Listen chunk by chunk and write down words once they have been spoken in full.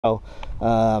So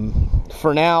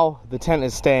for now, the tent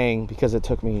is staying because it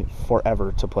took me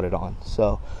forever to put it on.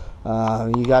 So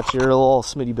you got your little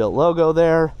Smittybilt logo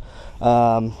there.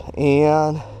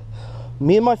 And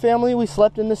me and my family, we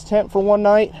slept in this tent for one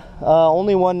night.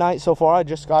 Only one night so far. I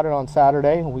just got it on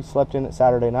Saturday. We slept in it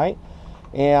Saturday night.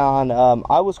 And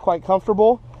I was quite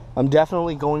comfortable. I'm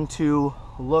definitely going to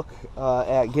look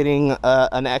at getting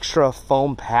an extra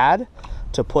foam pad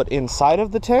to put inside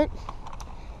of the tent.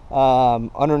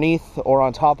 Underneath or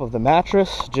on top of the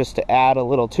mattress, just to add a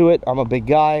little to it. I'm a big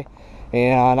guy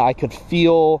and I could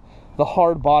feel the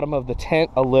hard bottom of the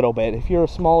tent a little bit. If you're a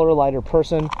smaller, lighter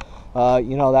person,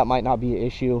 you know, that might not be an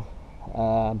issue,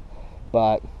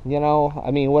 but you know,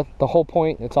 I mean, with the whole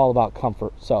point, it's all about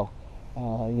comfort. So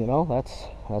you know,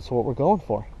 that's what we're going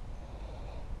for.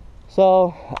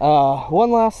 So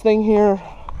one last thing here,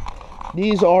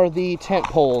 these are the tent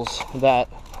poles that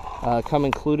come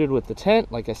included with the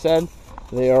tent. Like I said,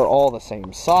 they are all the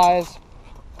same size.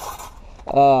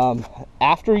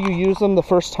 After you use them the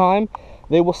first time,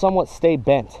 they will somewhat stay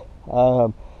bent.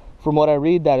 From what I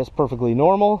read, that is perfectly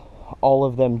normal. All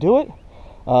of them do it.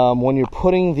 When you're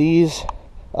putting these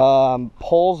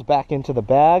poles back into the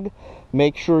bag,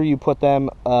 make sure you put them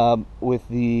with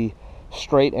the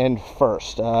straight end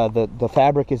first. The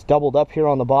fabric is doubled up here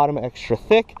on the bottom, extra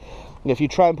thick. If you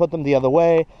try and put them the other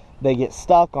way, they get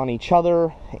stuck on each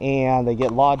other and they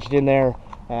get lodged in there,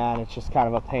 and it's just kind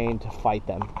of a pain to fight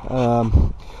them.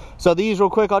 So these,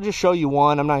 real quick, I'll just show you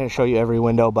one. I'm not going to show you every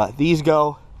window, but these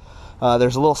go,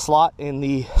 there's a little slot in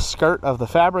the skirt of the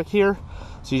fabric here,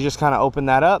 so you just kind of open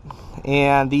that up,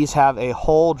 and these have a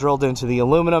hole drilled into the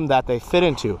aluminum that they fit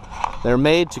into. They're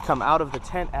made to come out of the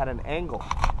tent at an angle,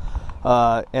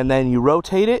 and then you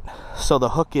rotate it so the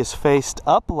hook is faced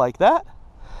up like that,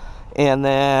 and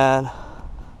then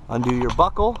undo your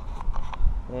buckle.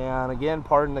 And again,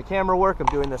 pardon the camera work, I'm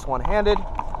doing this one-handed.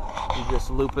 You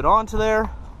just loop it onto there,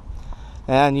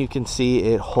 and you can see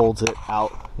it holds it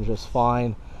out just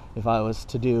fine. If I was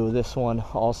to do this one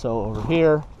also over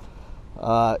here,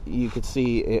 you could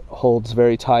see it holds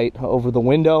very tight over the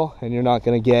window, and you're not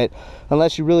going to get,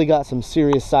 unless you really got some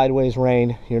serious sideways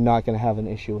rain, you're not going to have an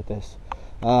issue with this.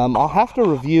 I'll have to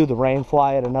review the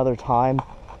rainfly at another time.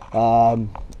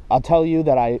 I'll tell you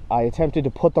that I attempted to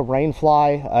put the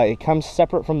rainfly, it comes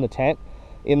separate from the tent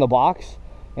in the box,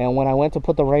 and when I went to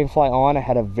put the rainfly on, I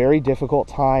had a very difficult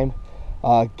time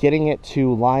getting it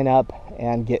to line up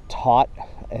and get taut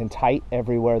and tight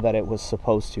everywhere that it was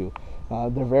supposed to.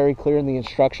 They're very clear in the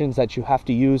instructions that you have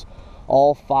to use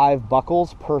all 5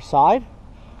 buckles per side,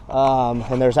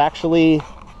 and there's actually,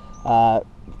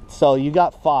 so you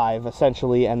got 5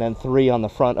 essentially, and then 3 on the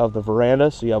front of the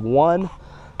veranda, so you have 1,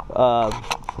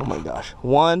 oh my gosh,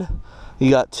 1, you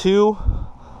got 2,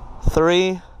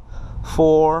 3,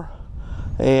 4,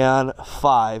 and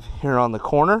 5 here on the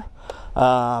corner.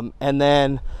 And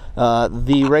then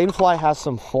the rainfly has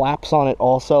some flaps on it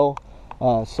also,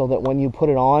 so that when you put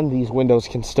it on, these windows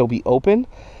can still be open.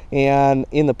 And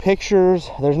in the pictures,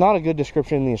 there's not a good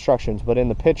description in the instructions, but in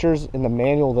the pictures, in the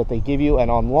manual that they give you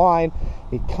and online,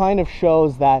 it kind of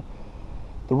shows that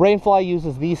the rainfly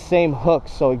uses these same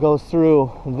hooks, so it goes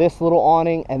through this little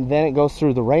awning and then it goes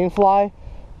through the rainfly.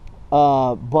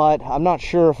 But I'm not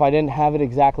sure if I didn't have it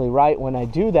exactly right when I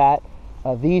do that.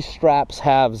 These straps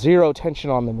have 0 tension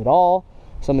on them at all.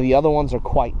 Some of the other ones are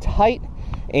quite tight,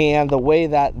 and the way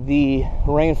that the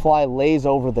rainfly lays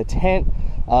over the tent,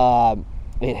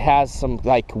 it has some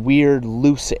like weird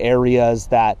loose areas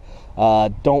that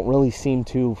don't really seem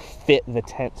to fit the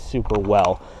tent super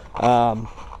well.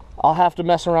 I'll have to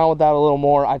mess around with that a little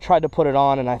more. I tried to put it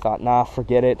on and I thought, nah,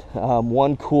 forget it.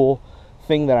 One cool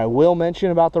thing that I will mention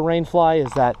about the rainfly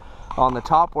is that on the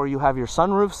top where you have your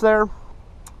sunroofs there,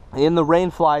 in the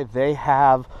rainfly, they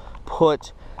have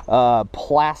put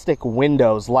plastic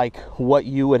windows like what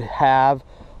you would have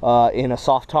in a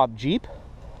soft top Jeep.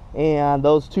 And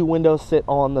those 2 windows sit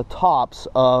on the tops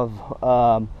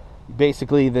of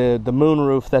basically the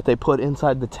moonroof that they put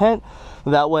inside the tent.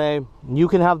 That way you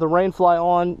can have the rainfly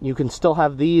on, you can still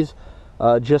have these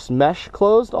just mesh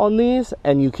closed on these,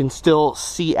 and you can still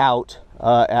see out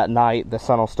at night. The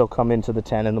sun will still come into the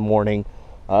tent in the morning,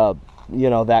 you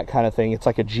know, that kind of thing. It's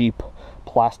like a Jeep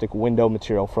plastic window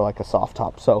material for like a soft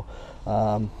top. So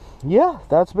yeah,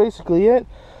 that's basically it.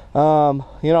 You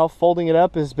know, folding it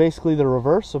up is basically the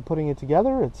reverse of putting it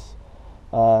together. It's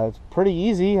pretty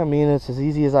easy. I mean, it's as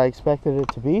easy as I expected it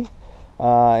to be.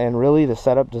 And really, the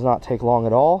setup does not take long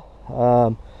at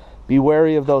all. Be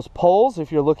wary of those poles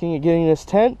if you're looking at getting this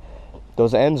tent.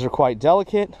 Those ends are quite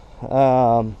delicate.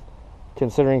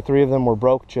 considering 3 of them were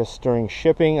broke just during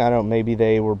shipping. I don't know, maybe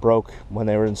they were broke when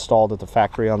they were installed at the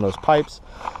factory on those pipes.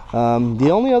 The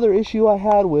only other issue I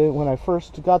had when I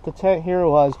first got the tent here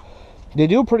was they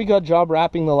do a pretty good job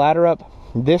wrapping the ladder up.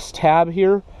 This tab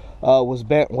here was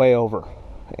bent way over,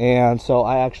 and so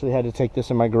I actually had to take this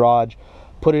in my garage,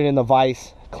 put it in the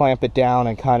vise, clamp it down,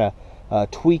 and kind of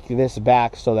tweak this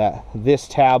back so that this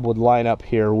tab would line up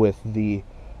here with the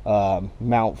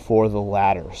mount for the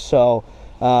ladder. So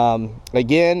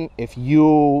again, if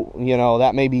you know,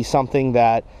 that may be something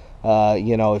that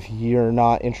you know, if you're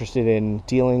not interested in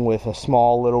dealing with a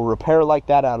small little repair like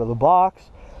that out of the box,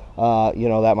 you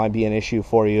know, that might be an issue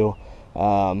for you.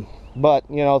 But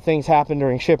you know, things happen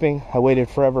during shipping. I waited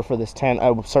forever for this tent.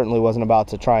 I certainly wasn't about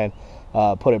to try and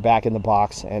put it back in the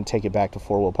box and take it back to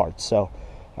 4-wheel parts. So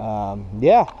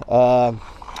yeah,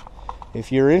 if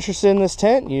you're interested in this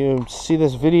tent, you see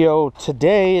this video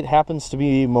today. It happens to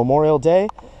be Memorial Day,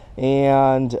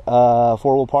 and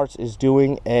 4-wheel parts is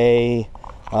doing a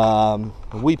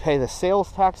we pay the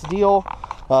sales tax deal.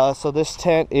 So this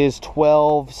tent is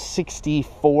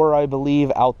 $12.64, I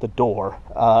believe, out the door.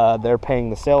 They're paying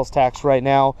the sales tax right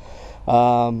now.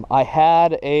 I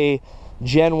had a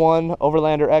Gen 1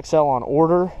 Overlander XL on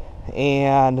order,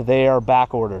 and they are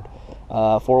back ordered.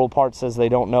 4-wheel parts says they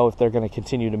don't know if they're going to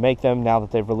continue to make them now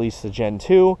that they've released the Gen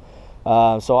 2.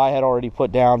 So I had already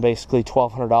put down basically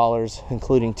 $1,200,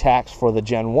 including tax, for the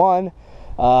Gen 1.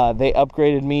 They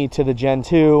upgraded me to the Gen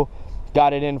 2,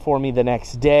 got it in for me the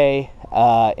next day,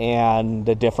 and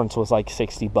the difference was like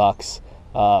 $60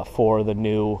 for the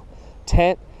new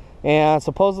tent. And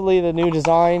supposedly the new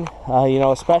design, you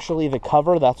know, especially the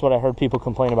cover, that's what I heard people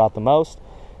complain about the most.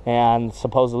 And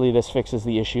supposedly this fixes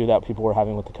the issue that people were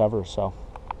having with the cover. So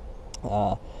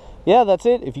yeah, that's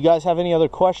it. If you guys have any other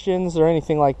questions or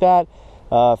anything like that,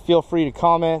 feel free to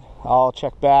comment. I'll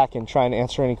check back and try and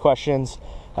answer any questions.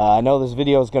 I know this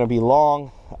video is going to be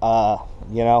long,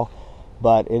 you know,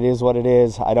 but it is what it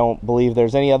is. I don't believe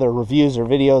there's any other reviews or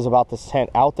videos about this tent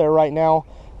out there right now.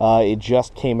 It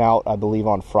just came out, I believe,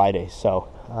 on Friday. So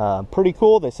pretty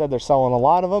cool. They said they're selling a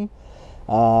lot of them.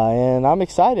 And I'm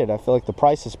excited. I feel like the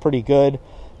price is pretty good.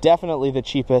 Definitely the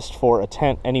cheapest for a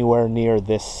tent anywhere near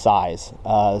this size.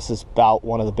 This is about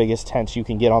one of the biggest tents you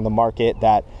can get on the market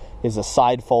that is a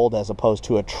side fold as opposed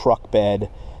to a truck bed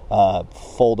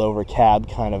fold over cab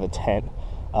kind of a tent.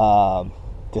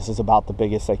 This is about the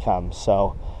biggest they come.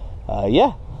 So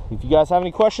yeah, if you guys have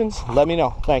any questions, let me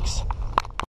know. Thanks.